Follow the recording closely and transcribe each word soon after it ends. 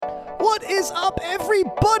What is up,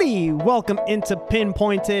 everybody? Welcome into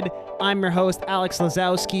Pinpointed. I'm your host, Alex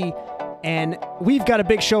Lazowski, and we've got a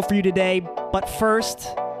big show for you today. But first,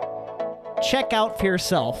 check out for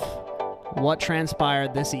yourself what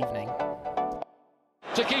transpired this evening.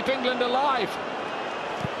 To keep England alive.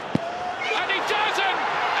 And he doesn't!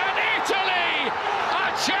 And Italy are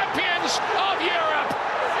champions of Europe!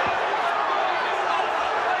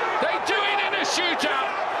 They do it in a shootout.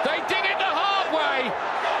 They did it the hard way.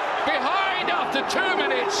 Behind after 2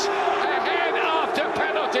 minutes, ahead after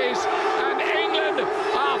penalties, and England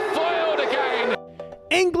are foiled again.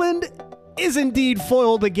 England is indeed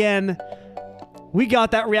foiled again. We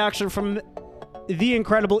got that reaction from the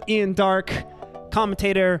incredible Ian Darke,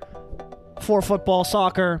 commentator for football,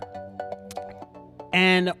 soccer.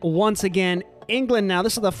 And once again, England now,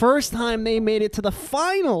 this is the first time they made it to the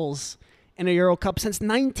finals in a Euro Cup since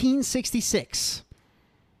 1966.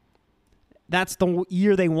 That's the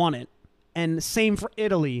year they won it. And same for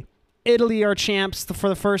Italy. Italy are champs for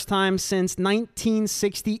the first time since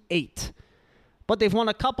 1968. But they've won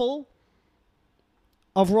a couple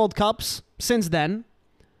of World Cups since then.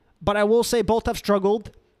 But I will say both have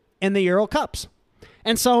struggled in the Euro Cups.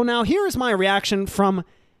 And so now here is my reaction from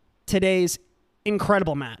today's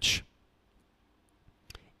incredible match.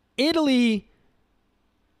 Italy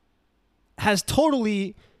has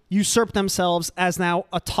totally usurped themselves as now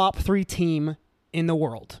a top 3 team in the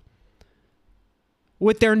world.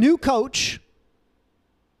 With their new coach,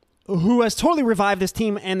 who has totally revived this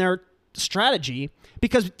team and their strategy,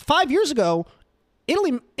 because 5 years ago,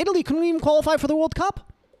 Italy couldn't even qualify for the World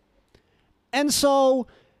Cup. And so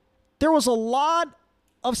there was a lot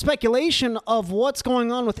of speculation of what's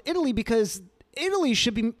going on with Italy, because Italy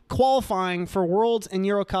should be qualifying for Worlds and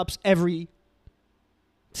Euro Cups every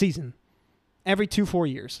season, every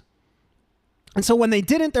 2-4 years. And so when they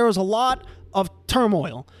didn't, there was a lot of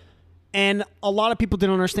turmoil, and a lot of people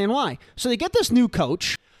didn't understand why. So they get this new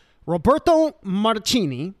coach, Roberto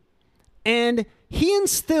Mancini, and he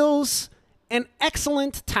instills an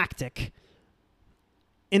excellent tactic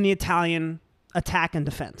in the Italian attack and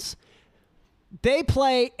defense. They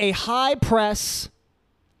play a high press,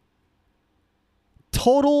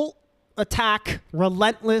 total attack,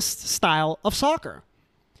 relentless style of soccer.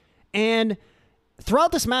 And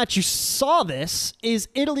throughout this match, you saw this, is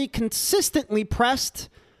Italy consistently pressed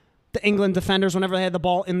the England defenders whenever they had the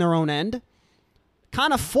ball in their own end,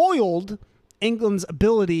 kind of foiled England's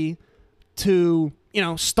ability to,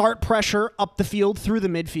 start pressure up the field through the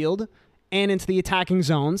midfield and into the attacking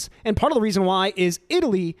zones. And part of the reason why is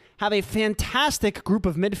Italy have a fantastic group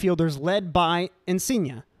of midfielders led by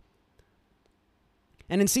Insigne.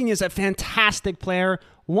 And Insigne is a fantastic player,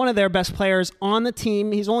 one of their best players on the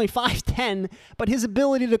team. He's only 5'10", but his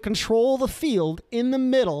ability to control the field in the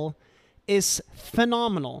middle is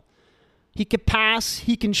phenomenal. He can pass,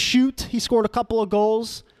 he can shoot. He scored a couple of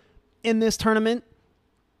goals in this tournament.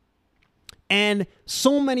 And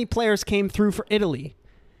so many players came through for Italy.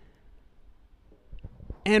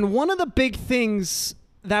 And one of the big things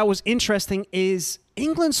that was interesting is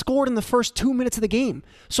England scored in the first 2 minutes of the game.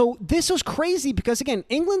 So this was crazy because, again,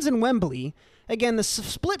 England's in Wembley. Again, the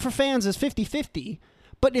split for fans is 50-50,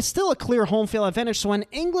 but it's still a clear home field advantage. So when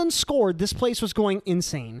England scored, this place was going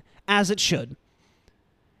insane, as it should.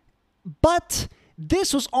 But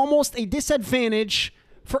this was almost a disadvantage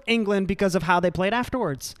for England because of how they played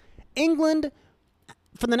afterwards. England,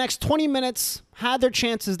 for the next 20 minutes, had their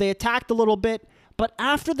chances. They attacked a little bit. But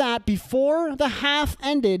after that, before the half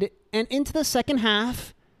ended and into the second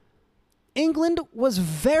half, England was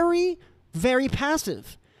very, very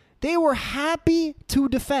passive. They were happy to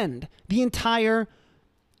defend the entire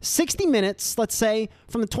 60 minutes, let's say,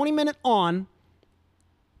 from the 20-minute on,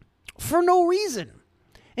 for no reason.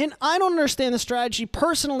 And I don't understand the strategy.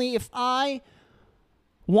 Personally, if I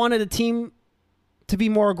wanted a team to be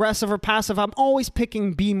more aggressive or passive, I'm always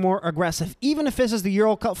picking be more aggressive, even if this is the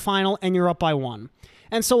Euro Cup final and you're up by 1.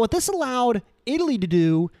 And so what this allowed Italy to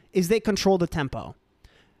do is they controlled the tempo.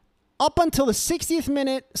 Up until the 60th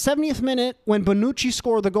minute, 70th minute, when Bonucci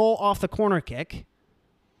scored the goal off the corner kick,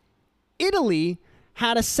 Italy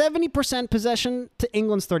had a 70% possession to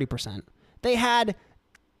England's 30%. They had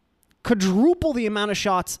quadruple the amount of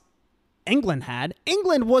shots England had.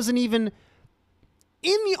 England wasn't even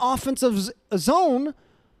in the offensive zone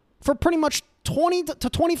for pretty much 20 to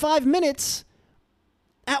 25 minutes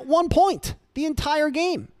at one point the entire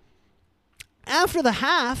game. After the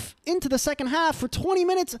half, into the second half, for 20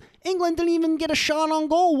 minutes, England didn't even get a shot on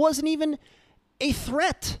goal, wasn't even a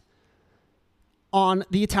threat on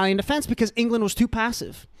the Italian defense because England was too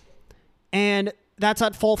passive. And that's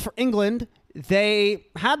at fault for England. They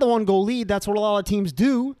had the 1-goal lead. That's what a lot of teams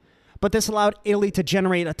do. But this allowed Italy to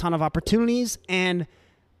generate a ton of opportunities. And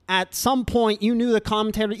at some point, you knew, the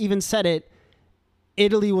commentator even said it,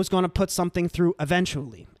 Italy was going to put something through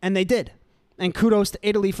eventually. And they did. And kudos to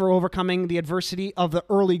Italy for overcoming the adversity of the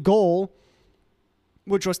early goal,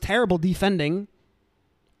 which was terrible defending,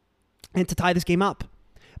 and to tie this game up.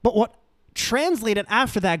 But what translated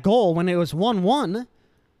after that goal, when it was 1-1,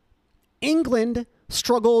 England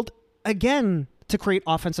struggled again to create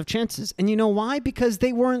offensive chances. And you know why? Because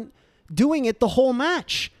they weren't doing it the whole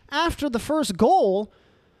match. After the first goal,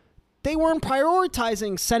 they weren't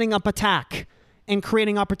prioritizing setting up attack and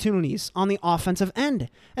creating opportunities on the offensive end.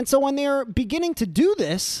 And so when they're beginning to do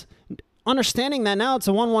this, understanding that now it's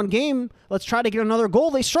a 1-1 game, let's try to get another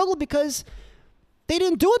goal, they struggled because they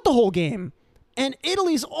didn't do it the whole game. And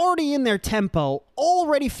Italy's already in their tempo,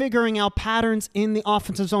 already figuring out patterns in the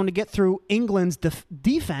offensive zone to get through England's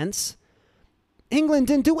defense. England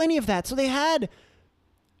didn't do any of that. So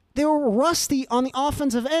they were rusty on the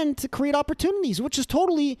offensive end to create opportunities, which is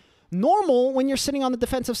totally normal when you're sitting on the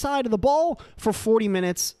defensive side of the ball for 40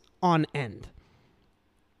 minutes on end.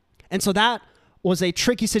 And so that was a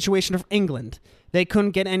tricky situation for England. They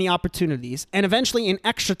couldn't get any opportunities. And eventually in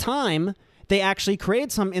extra time, they actually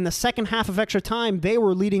created some. In the second half of extra time, they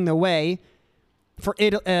were leading the way for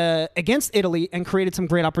against Italy and created some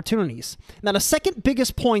great opportunities. Now, the second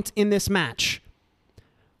biggest point in this match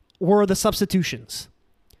were the substitutions.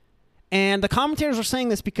 And the commentators were saying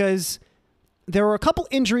this because there were a couple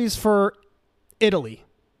injuries for Italy.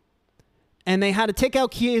 And they had to take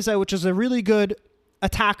out Chiesa, which is a really good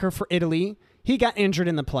attacker for Italy. He got injured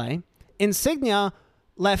in the play. Insigne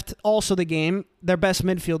left also the game, their best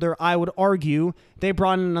midfielder, I would argue. They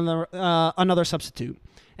brought in another substitute.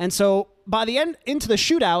 And so by the end, into the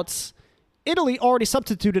shootouts, Italy already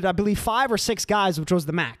substituted, I believe, 5 or 6 guys, which was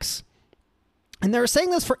the max. And they were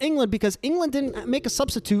saying this for England because England didn't make a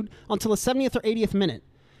substitute until the 70th or 80th minute.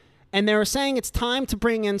 And they were saying it's time to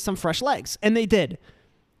bring in some fresh legs. And they did.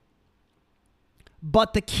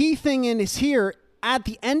 But the key thing is here, at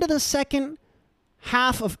the end of the second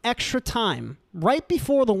half of extra time, right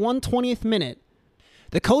before the 120th minute,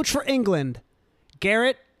 the coach for England,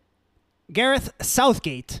 Gareth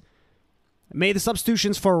Southgate, made the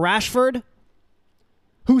substitutions for Rashford,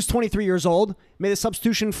 who's 23 years old, made the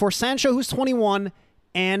substitution for Sancho, who's 21,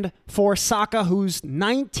 and for Saka, who's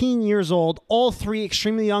 19 years old. All three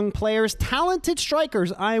extremely young players, talented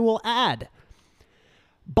strikers, I will add.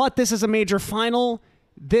 But this is a major final.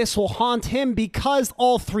 This will haunt him because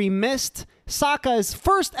all three missed. Saka's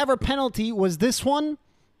first ever penalty was this one,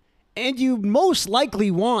 and you most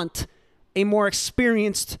likely want a more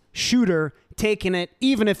experienced shooter taking it,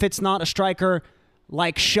 even if it's not a striker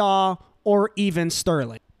like Shaw or even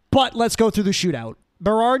Sterling. But let's go through the shootout.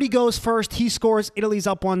 Berardi goes first. He scores. Italy's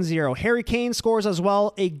up 1-0. Harry Kane scores as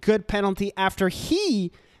well. A good penalty after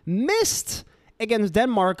he missed against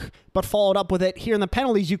Denmark, but followed up with it. Here in the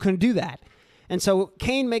penalties, you couldn't do that. And so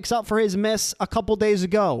Kane makes up for his miss a couple days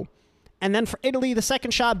ago. And then for Italy, the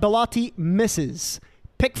second shot, Belotti misses.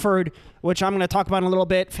 Pickford, which I'm going to talk about in a little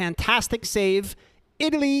bit, fantastic save.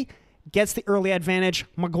 Italy gets the early advantage.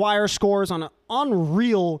 Maguire scores on an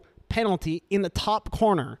unreal penalty in the top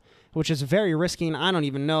corner, which is very risky, and I don't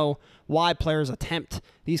even know why players attempt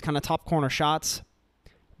these kind of top corner shots.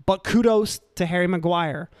 But kudos to Harry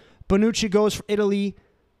Maguire. Bonucci goes for Italy.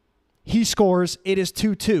 He scores. It is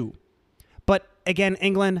 2-2. But again,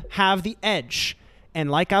 England have the edge. And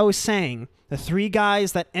like I was saying, the 3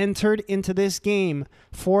 guys that entered into this game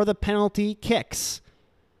for the penalty kicks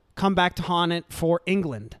come back to haunt it for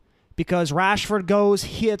England. Because Rashford goes,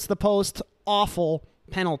 hits the post, awful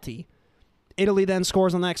penalty. Italy then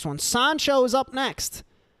scores on the next one. Sancho is up next.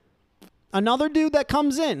 Another dude that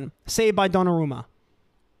comes in, saved by Donnarumma.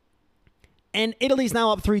 And Italy's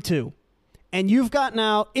now up 3-2. And you've got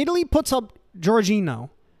now, Italy puts up Jorginho,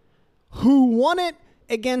 who won it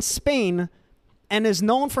against Spain and is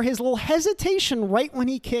known for his little hesitation right when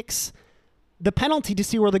he kicks the penalty to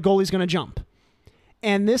see where the goalie's going to jump.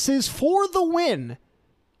 And this is for the win.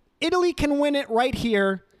 Italy can win it right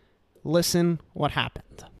here. Listen what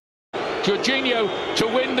happened. Jorginho to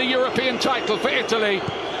win the European title for Italy.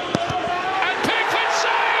 And Pickford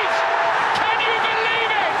saves! Can you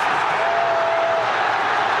believe it?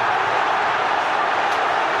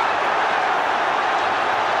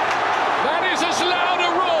 That is as loud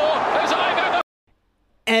a roar as I've ever...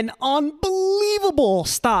 An unbelievable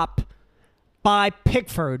stop by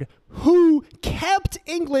Pickford, who kept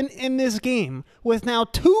England in this game with now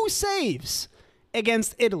 2 saves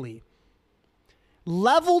against Italy.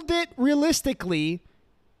 Leveled it realistically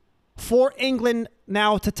for England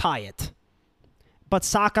now to tie it. But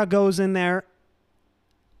Saka goes in there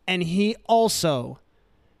and he also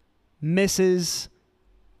misses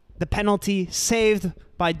the penalty saved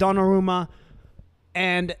by Donnarumma.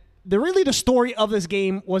 And the story of this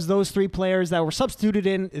game was those three players that were substituted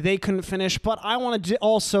in. They couldn't finish, but I want to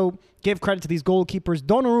also give credit to these goalkeepers.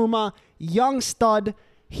 Donnarumma, young stud.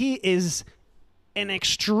 He is an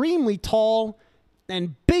extremely tall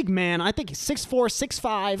and big man. I think he's 6'4",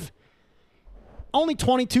 6'5", only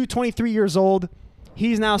 22, 23 years old.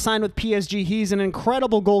 He's now signed with PSG. He's an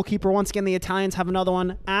incredible goalkeeper. Once again, the Italians have another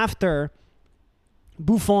one after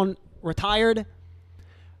Buffon retired.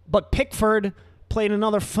 But Pickford played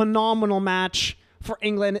another phenomenal match for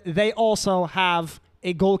England. They also have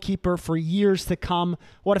a goalkeeper for years to come.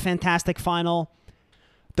 What a fantastic final.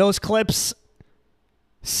 Those clips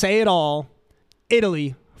say it all.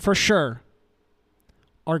 Italy, for sure,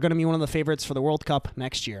 are going to be one of the favorites for the World Cup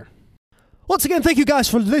next year. Once again, thank you guys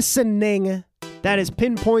for listening. That is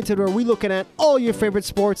Pinpointed, where we're looking at all your favorite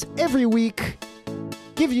sports every week.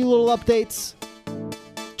 Give you little updates.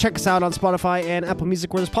 Check us out on Spotify and Apple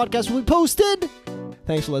Music, where this podcast will be posted.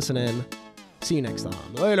 Thanks for listening. See you next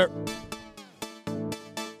time. Later.